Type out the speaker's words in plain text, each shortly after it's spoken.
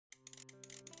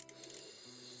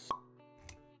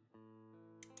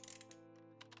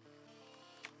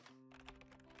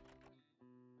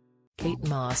Kate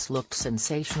Moss looked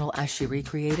sensational as she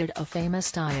recreated a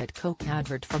famous Diet Coke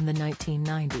advert from the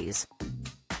 1990s.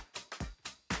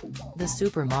 The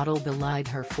supermodel belied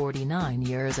her 49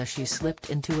 years as she slipped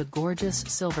into a gorgeous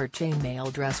silver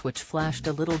chainmail dress which flashed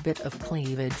a little bit of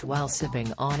cleavage while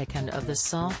sipping on a can of the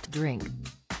soft drink.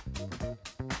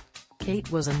 Kate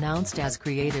was announced as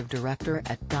creative director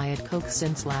at Diet Coke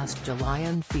since last July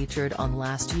and featured on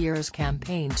last year's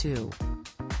campaign too.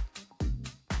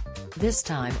 This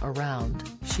time around,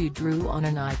 she drew on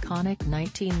an iconic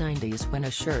 1990s when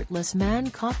a shirtless man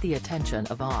caught the attention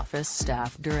of office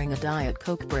staff during a Diet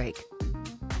Coke break.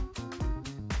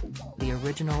 The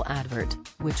original advert,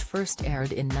 which first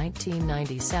aired in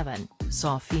 1997,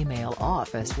 saw female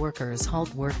office workers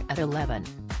halt work at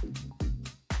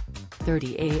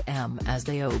 11:30 a.m. as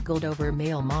they ogled over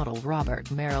male model Robert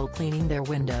Merrill cleaning their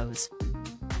windows.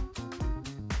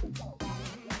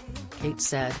 Kate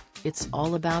said, "It's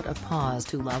all about a pause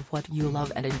to love what you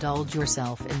love and indulge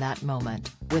yourself in that moment,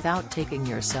 without taking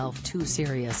yourself too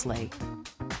seriously.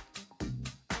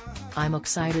 I'm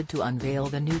excited to unveil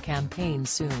the new campaign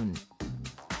soon."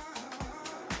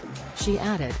 She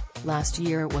added, "Last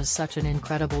year was such an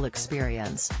incredible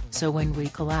experience, so when we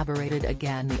collaborated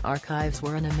again the archives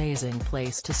were an amazing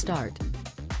place to start.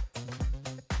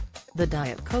 The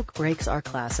Diet Coke breaks are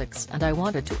classics and I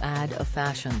wanted to add a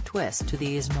fashion twist to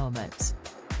these moments.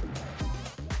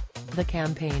 The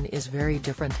campaign is very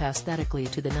different aesthetically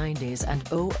to the 90s and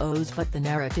 00s but the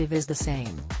narrative is the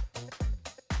same."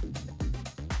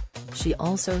 She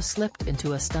also slipped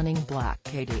into a stunning black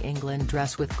Katie England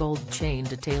dress with gold chain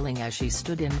detailing as she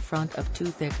stood in front of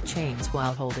two thick chains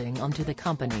while holding onto the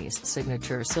company's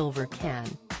signature silver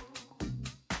can.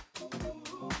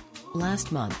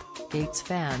 Last month, Kate's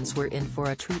fans were in for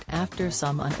a treat after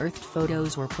some unearthed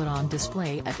photos were put on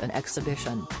display at an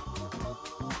exhibition.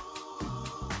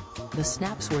 The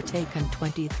snaps were taken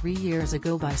 23 years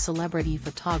ago by celebrity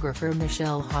photographer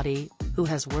Michelle Hottie, who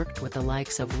has worked with the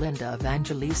likes of Linda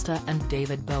Evangelista and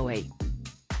David Bowie.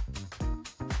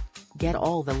 Get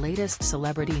all the latest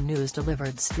celebrity news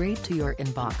delivered straight to your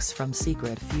inbox, from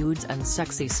secret feuds and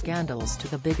sexy scandals to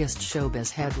the biggest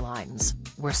showbiz headlines.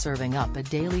 We're serving up a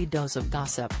daily dose of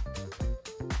gossip.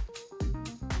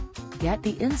 Get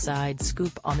the inside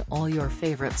scoop on all your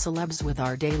favorite celebs with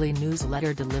our daily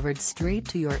newsletter delivered straight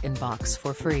to your inbox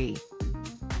for free.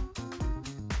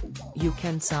 You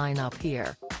can sign up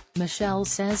here. Michelle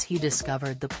says he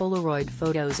discovered the Polaroid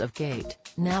photos of Kate,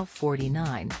 now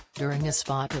 49, during a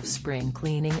spot of spring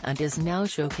cleaning and is now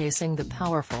showcasing the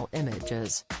powerful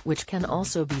images, which can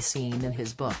also be seen in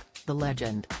his book, The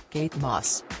Legend, Kate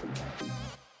Moss.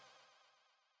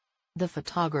 The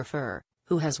photographer,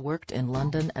 who has worked in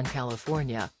London and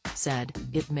California, said,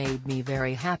 "It made me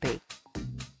very happy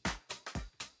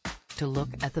to look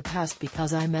at the past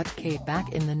because I met Kate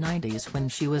back in the 90s when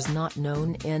she was not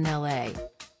known in LA.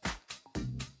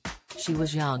 She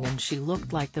was young and she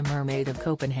looked like the mermaid of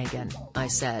Copenhagen. I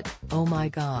said, oh my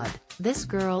god, this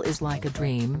girl is like a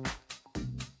dream.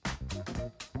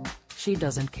 She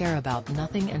doesn't care about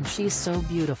nothing and she's so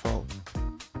beautiful."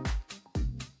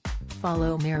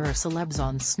 Follow Mirror Celebs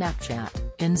on Snapchat,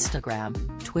 Instagram,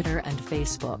 Twitter and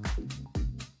Facebook.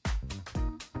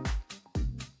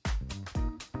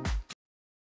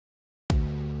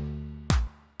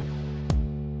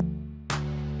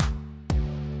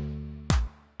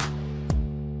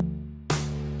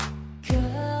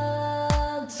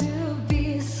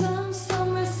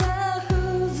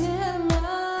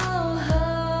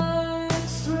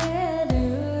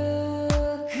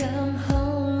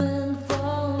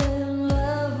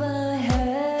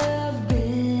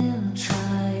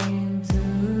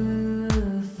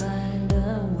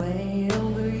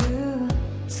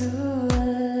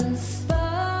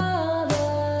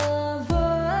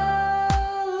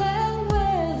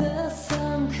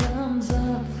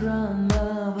 From